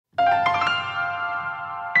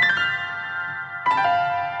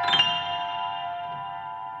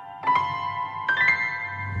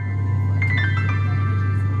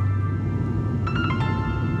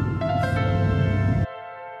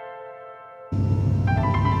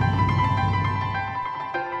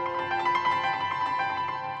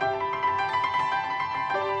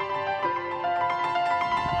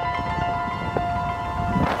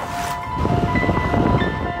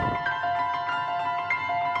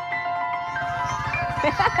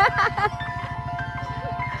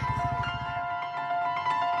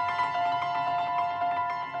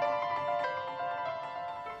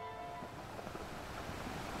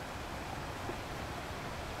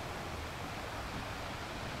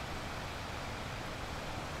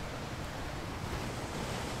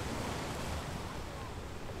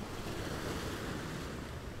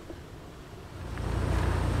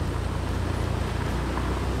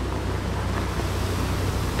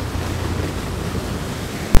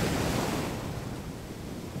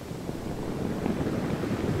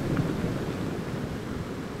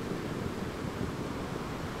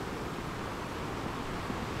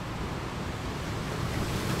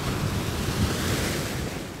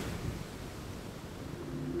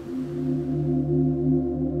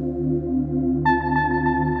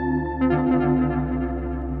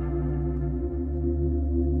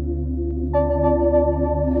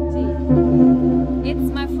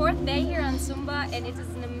Day here on Sumba, and it is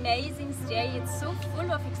an amazing stay. It's so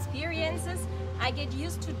full of experiences. I get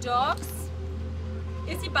used to dogs.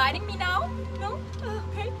 Is he biting me now? No?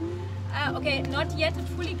 Okay. Okay, not yet. I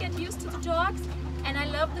fully get used to the dogs. And I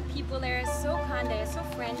love the people. They're so kind, they're so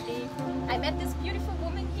friendly. I met this beautiful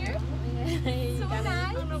woman here. So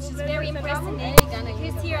nice. She's very impressive.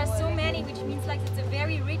 Because here are so many, which means like it's a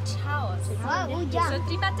very rich house. So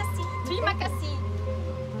terima kasih. Terima kasih.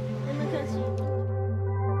 Terima kasih.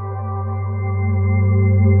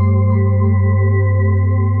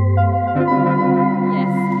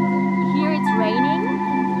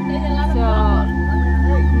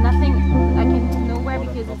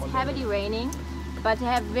 It's heavily raining, but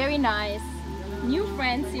I have very nice new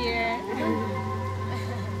friends here.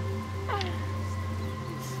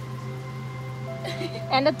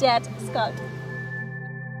 And a dead skull.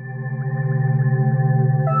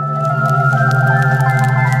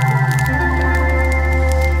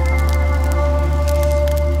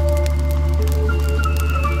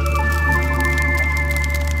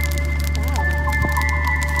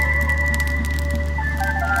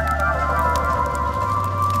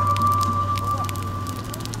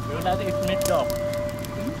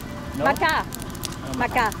 Maka.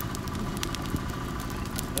 Maka.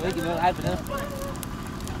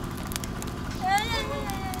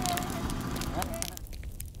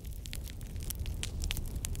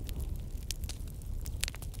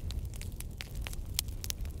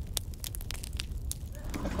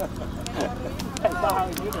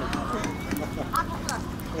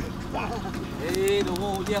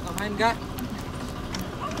 Tunggu dia main kah?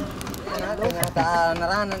 Ternyata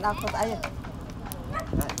neranan dapat aja.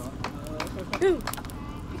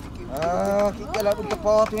 Kita lah untuk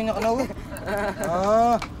foto ini kena.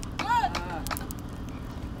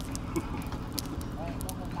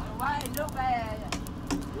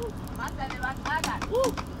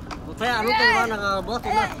 Saya anu ke mana ke bos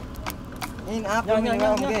ini? Ini apa yang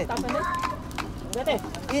ngomong ke?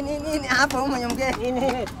 Ini apa yang ngomong ke?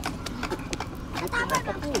 Ini.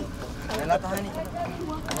 Kalau tahan ni.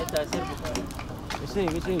 Ini tasir bukan. Isi.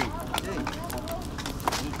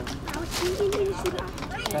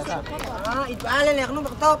 Itu alin yang nu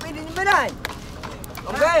bertopi di bedai.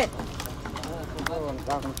 Oke.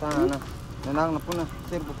 Kentang nenang pun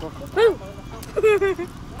sir bukan.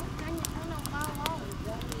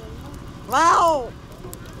 Wow.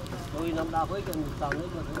 Ôi năm nào với cái tàu nước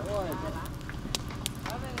mà ôi.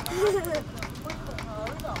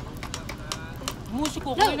 Mua số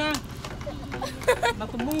cục đây nè. Mà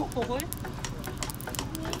tôi mua cục ấy.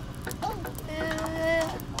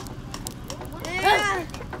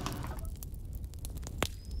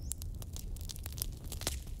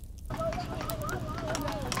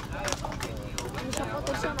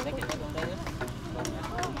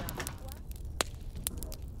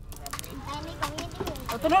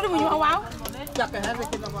 Tôi nói đi mua áo áo. Chặt cái hết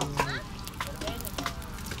cái nào.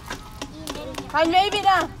 Hành lấy đi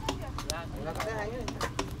nè.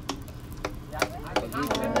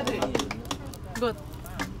 Good.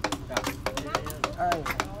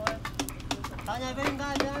 Tanya bên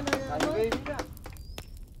đây.